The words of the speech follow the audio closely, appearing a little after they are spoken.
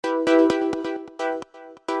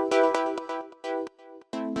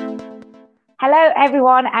Hello,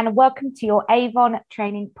 everyone, and welcome to your Avon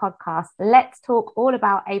Training Podcast. Let's talk all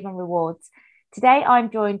about Avon Rewards. Today,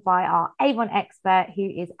 I'm joined by our Avon expert, who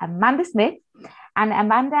is Amanda Smith. And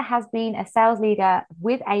Amanda has been a sales leader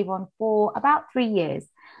with Avon for about 3 years.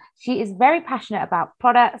 She is very passionate about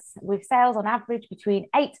products, with sales on average between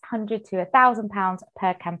 £800 to £1,000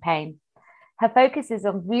 per campaign. Her focus is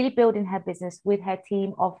on really building her business with her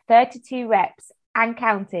team of 32 reps and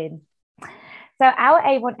counting. So our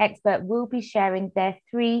Avon expert will be sharing their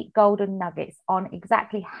 3 golden nuggets on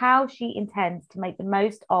exactly how she intends to make the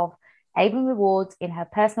most of Avon Rewards in her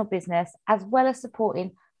personal business, as well as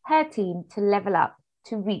supporting her team to level up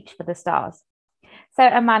to reach for the stars. So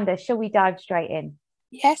Amanda, shall we dive straight in?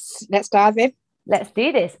 Yes, let's dive in. Let's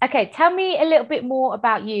do this. Okay, tell me a little bit more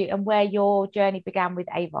about you and where your journey began with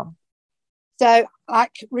Avon. So,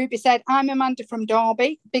 like Ruby said, I'm Amanda from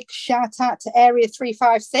Derby. Big shout out to Area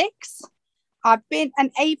 356. I've been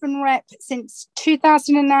an Avon rep since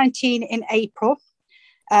 2019 in April.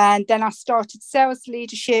 And then I started sales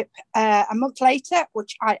leadership a month later,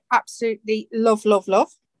 which I absolutely love.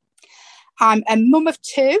 I'm a mum of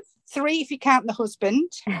 2, 3 if you count the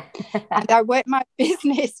husband. And I work my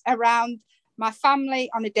business around my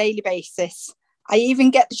family on a daily basis. I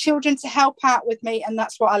even get the children to help out with me. And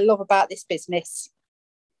that's what I love about this business.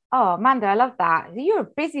 Oh, Amanda, I love that. You're a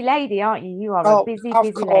busy lady, aren't you? You are a busy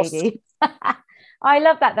lady. I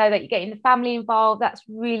love that, though, that you're getting the family involved. That's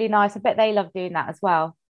really nice. I bet they love doing that as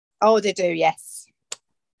well. Oh, they do, yes.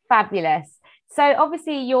 Fabulous. So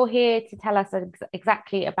obviously you're here to tell us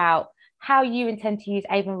exactly about how you intend to use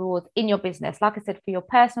Avon Rewards in your business. Like I said, for your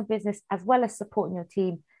personal business, as well as supporting your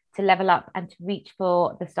team to level up and to reach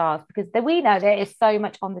for the stars, because we know there is so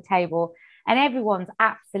much on the table and everyone's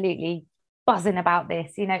absolutely buzzing about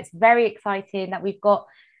this. You know, it's very exciting that we've got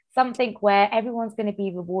something where everyone's going to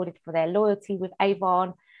be rewarded for their loyalty with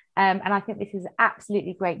Avon. And I think this is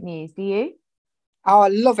absolutely great news. Do you? Oh, I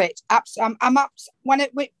love it. I'm up. When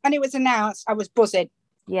it was announced, I was buzzing.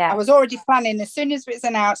 Yeah. I was already planning. As soon as it was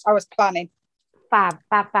announced, I was planning. Fab.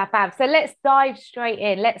 So let's dive straight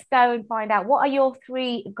in. Let's go and find out, what are your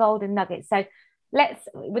 3 golden nuggets? So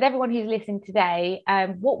with everyone who's listening today,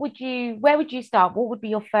 where would you start? What would be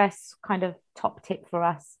your first kind of top tip for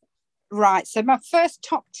us? Right. So my first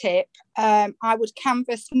top tip, I would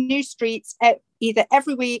canvass new streets either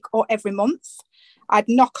every week or every month. I'd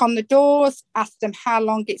knock on the doors, ask them how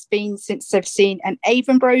long it's been since they've seen an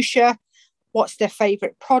Avon brochure, what's their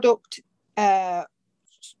favourite product,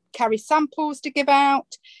 carry samples to give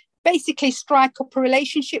out, basically strike up a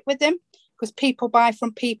relationship with them, because people buy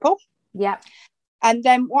from people. Yeah. And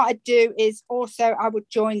then what I'd do is also I would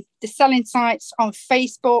join the selling sites on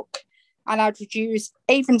Facebook, and I'd use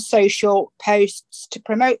Avon social posts to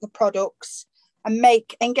promote the products and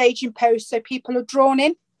make engaging posts so people are drawn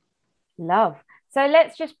in. Love. So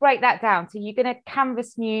let's just break that down. So you're going to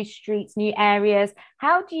canvass new streets, new areas.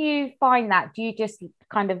 How do you find that? Do you just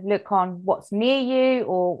kind of look on what's near you,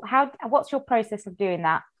 or what's your process of doing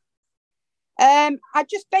that? I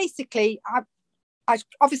just basically, I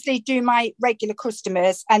obviously do my regular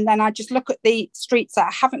customers, and then I just look at the streets that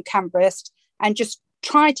I haven't canvassed and just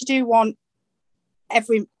try to do one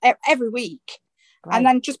every week. Right. And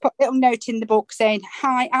then just put a little note in the book saying,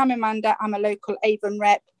 hi, I'm Amanda, I'm a local Avon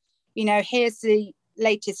rep. You know, here's the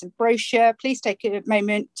latest brochure. Please take a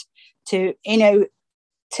moment to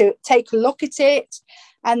take a look at it,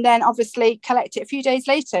 and then obviously collect it a few days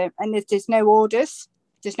later. And if there's no orders,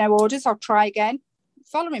 I'll try again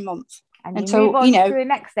following month. And until, move on to the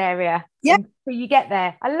next area. Yeah. Until you get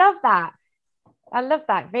there. I love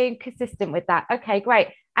that. Being consistent with that. Okay, great.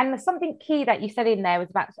 And there's something key that you said in there was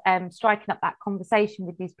about striking up that conversation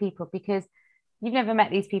with these people, because you've never met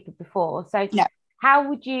these people before. So no.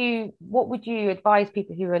 What would you advise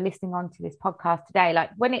people who are listening on to this podcast today?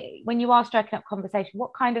 Like when you are striking up conversation,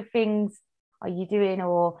 what kind of things are you doing,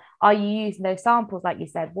 or are you using those samples like you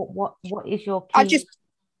said? What is your key?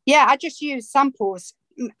 I just use samples.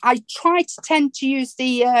 I tend to use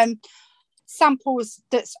the samples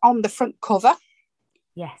that's on the front cover.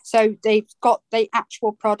 Yes. So they've got the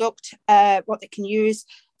actual product, what they can use.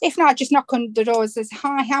 If not, I just knock on the doors. Says,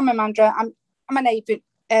 hi, I'm Amanda. I'm an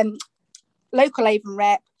Avon, local Avon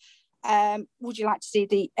rep. Would you like to see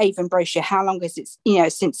the Avon brochure? How long is it,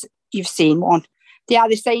 since you've seen one? They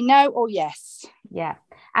either say no or yes. Yeah.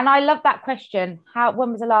 And I love that question.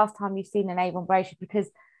 When was the last time you've seen an Avon brochure? Because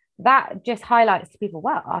that just highlights to people,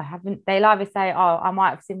 well, I haven't. They'll either say, oh, I might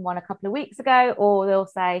have seen one a couple of weeks ago, or they'll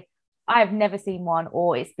say, I've never seen one,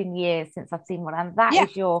 or it's been years since I've seen one. And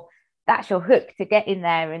that's your hook to get in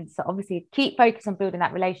there. And so obviously keep focused on building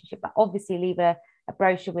that relationship, but obviously leave a a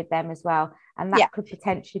brochure with them as well. And that could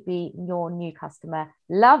potentially be your new customer.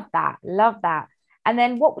 Love that. Love that. And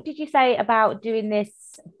then what did you say about doing this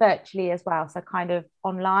virtually as well? So kind of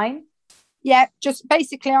online? Yeah, just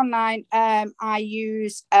basically online. I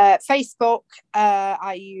use Facebook,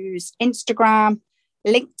 I use Instagram,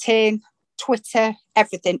 LinkedIn, Twitter,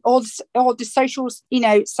 everything. All the socials,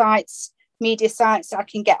 sites, media sites I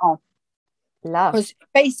can get on. Love. Because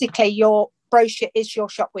basically your brochure is your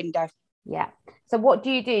shop window. Yeah. So what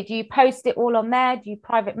do? Do you post it all on there? Do you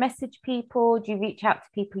private message people? Do you reach out to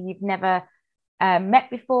people you've never met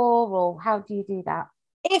before, or how do you do that?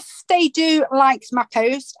 If they do like my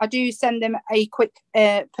post, I do send them a quick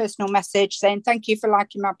personal message saying, thank you for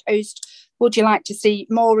liking my post. Would you like to see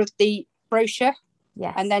more of the brochure?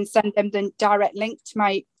 Yes. And then send them the direct link to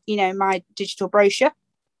my digital brochure.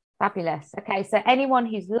 Fabulous. Okay, so anyone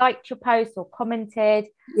who's liked your post or commented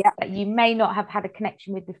that you may not have had a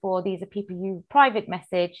connection with before, these are people you private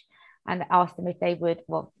message and ask them if they would,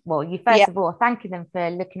 you first of all thanking them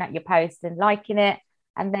for looking at your post and liking it,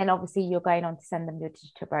 and then obviously you're going on to send them your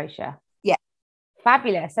digital brochure. Yeah.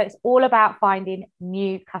 Fabulous. So it's all about finding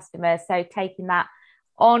new customers. So taking that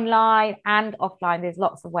online and offline, there's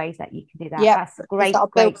lots of ways that you can do that. Yeah, that's great. That'll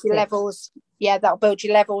build your levels. Yeah, that'll build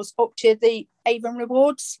your levels up to the Avon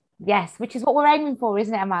Rewards. Yes, which is what we're aiming for,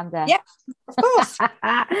 isn't it, Amanda? Yeah, of course.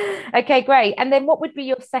 Okay, great. And then what would be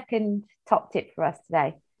your second top tip for us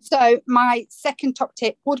today? So my second top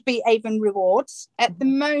tip would be Avon Rewards. At the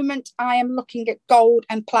moment, I am looking at gold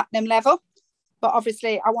and platinum level, but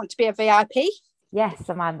obviously I want to be a VIP. Yes,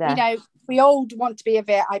 Amanda. We all want to be a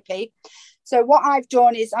VIP. So what I've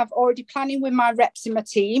done is I've already planning with my reps in my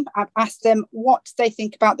team. I've asked them what they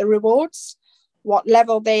think about the rewards, what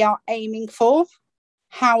level they are aiming for,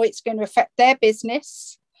 how it's going to affect their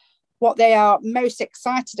business, what they are most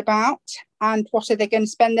excited about, and what are they going to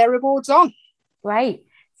spend their rewards on. Great.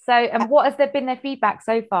 So, and what has there been their feedback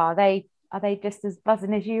so far? Are they just as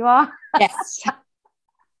buzzing as you are? Yes.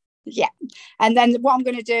 Yeah. And then what I'm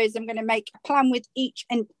going to do is I'm going to make a plan with each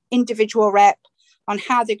individual rep on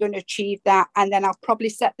how they're going to achieve that. And then I'll probably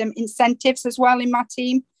set them incentives as well in my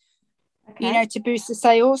team, to boost the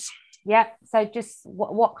sales. Yeah. So just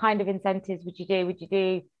what kind of incentives would you do? Would you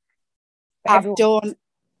do? I've done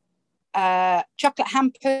chocolate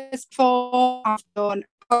hampers before. I've done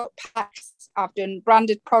packs. I've done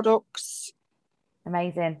branded products.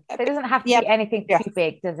 Amazing. So it doesn't have to be anything too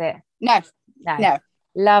big, does it? No.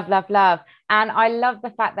 Love, love, love. And I love the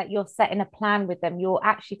fact that you're setting a plan with them. You're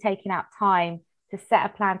actually taking out time to set a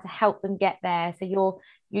plan to help them get there. So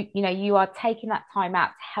you are taking that time out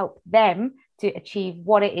to help them to achieve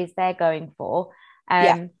what it is they're going for.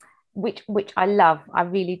 Which I love. I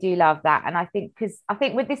really do love that. And I think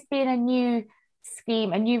with this being a new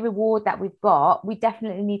scheme, a new reward that we've got, we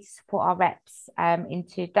definitely need to support our reps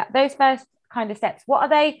into those first kind of steps. What are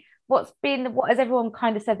they? What has everyone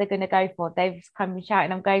kind of said they're going to go for? They've kind of been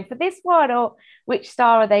shouting, I'm going for this one, or which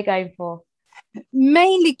star are they going for?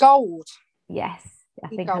 Mainly gold. Yes, I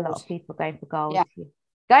think gold. A lot of people going for gold. Yeah.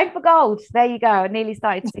 Going for gold. There you go. I nearly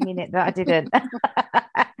started singing it, but I didn't.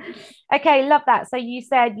 Okay, love that. So you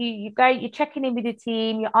said you're checking in with your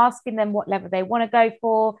team, you're asking them what level they want to go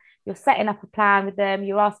for, you're setting up a plan with them,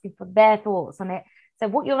 you're asking for their thoughts on it. So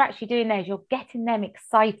what you're actually doing there is you're getting them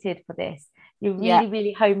excited for this. You're really,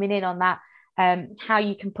 really homing in on that, how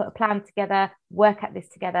you can put a plan together, work at this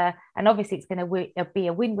together. And obviously it's going to be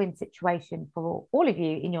a win-win situation for all of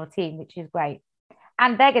you in your team, which is great.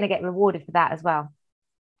 And they're going to get rewarded for that as well.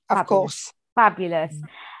 Of course. Fabulous.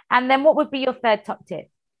 And then what would be your third top tip?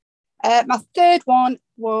 My third one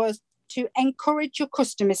was to encourage your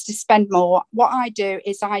customers to spend more. What I do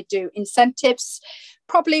is I do incentives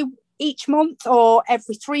probably each month or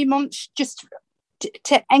every 3 months, just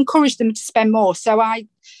to encourage them to spend more. So a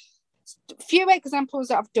few examples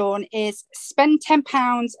that I've done is spend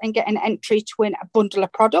 £10 and get an entry to win a bundle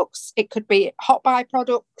of products. It could be hot buy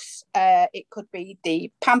products. It could be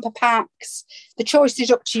the pamper packs. The choice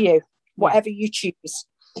is up to you, whatever you choose.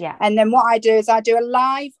 Yeah. And then what I do is I do a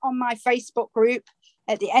live on my Facebook group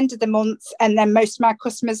at the end of the month. And then most of my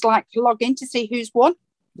customers like to log in to see who's won.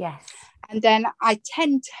 Yes. And then I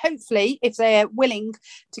tend to, hopefully, if they're willing,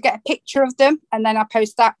 to get a picture of them. And then I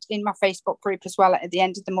post that in my Facebook group as well at the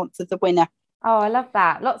end of the month of the winner. Oh, I love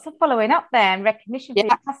that. Lots of following up there and recognition for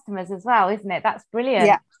your customers as well, isn't it? That's brilliant.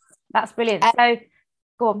 Yeah. That's brilliant. So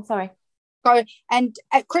go on, sorry. And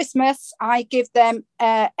at Christmas, I give them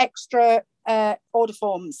extra order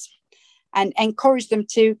forms and encourage them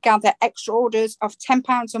to gather extra orders of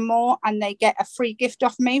 £10 or more, and they get a free gift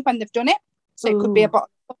off me when they've done it. So it could be a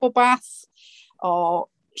bubble bath or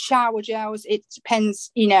shower gels. It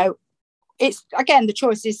depends, it's again, the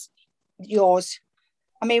choice is yours.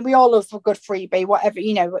 I mean, we all love a good freebie, whatever,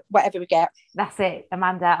 you know, whatever we get. That's it,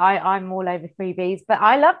 Amanda. I'm all over freebies, but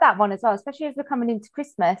I love that one as well, especially as we're coming into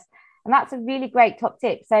Christmas. And that's a really great top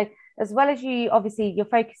tip. So as well as you, obviously, you're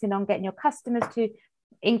focusing on getting your customers to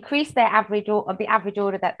increase their average or the average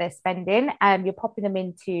order that they're spending. You're popping them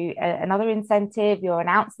into another incentive. You're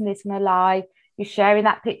announcing this in a live. You're sharing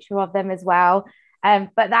that picture of them as well.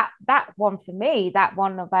 But that one for me, that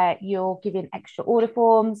one about you're giving extra order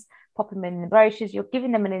forms, pop them in the brochures, you're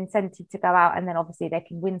giving them an incentive to go out, and then obviously they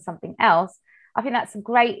can win something else. I think that's a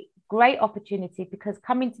great opportunity, because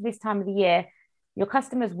coming to this time of the year, your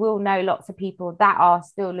customers will know lots of people that are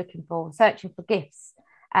still searching for gifts.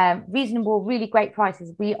 Reasonable, really great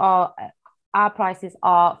prices. Our prices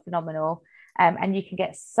are phenomenal, and you can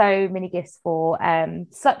get so many gifts for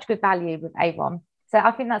such good value with Avon. So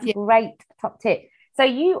I think that's a great top tip. So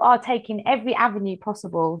you are taking every avenue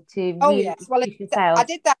possible to really increase your sales. I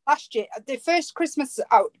did that last year. The first Christmas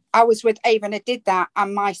I was with Avon, I did that,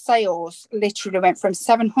 and my sales literally went from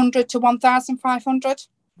 700 to 1,500.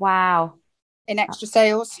 Wow. In extra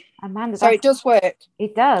sales. Amanda, so it does work.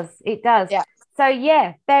 It does. Yeah.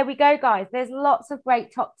 So there we go, guys. There's lots of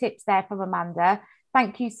great top tips there from Amanda.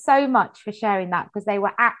 Thank you so much for sharing that, because they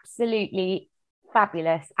were absolutely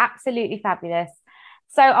fabulous. Absolutely fabulous.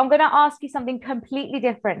 So I'm going to ask you something completely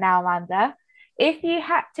different now, Amanda. If you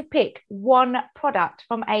had to pick one product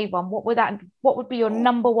from Avon, what would be your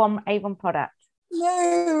number one Avon product?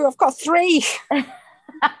 No, I've got three.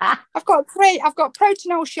 I've got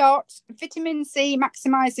Protein shots, vitamin C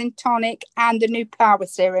maximising tonic, and the new power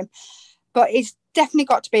serum. But it's definitely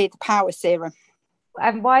got to be the power serum.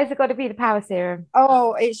 And why has it got to be the power serum?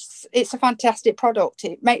 Oh, it's a fantastic product.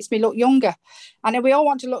 It makes me look younger. I know we all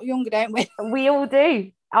want to look younger, don't we? We all do.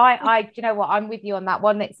 Do you know what? I'm with you on that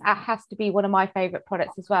one. It has to be one of my favourite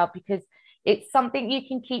products as well, because it's something you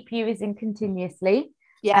can keep using continuously.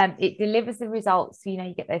 Yeah. It delivers the results. You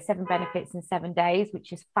get those 7 benefits in 7 days,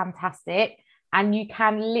 which is fantastic. And you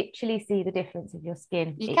can literally see the difference of your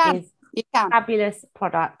skin. You can. A fabulous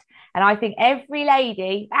product. And I think every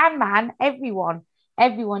lady and man, everyone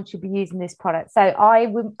should be using this product. So I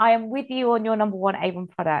am with you on your number one Avon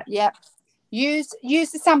product. Yeah. Use the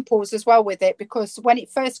samples as well with it, because when it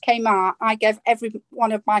first came out, I gave every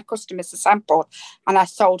one of my customers a sample, and I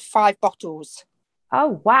sold 5 bottles.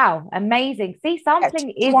 Oh, wow. Amazing. See,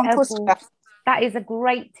 sampling that is a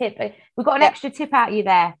great tip. We've got an extra tip out of you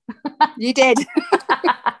there. You did.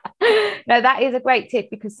 No, that is a great tip,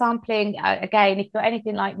 because sampling, again, if you're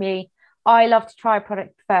anything like me, I love to try a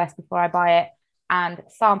product first before I buy it. And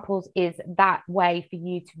samples is that way for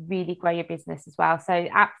you to really grow your business as well. So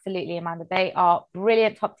absolutely, Amanda, they are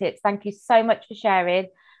brilliant top tips. Thank you so much for sharing.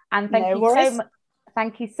 And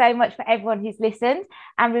thank you so much for everyone who's listened.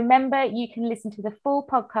 And remember, you can listen to the full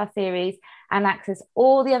podcast series and access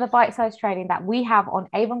all the other bite-sized training that we have on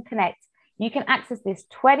Avon Connect. You can access this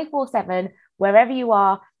 24/7 wherever you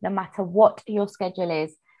are, no matter what your schedule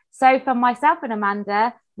is. So from myself and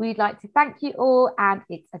Amanda, we'd like to thank you all, and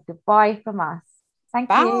it's a goodbye from us. Thank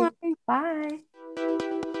you. Bye.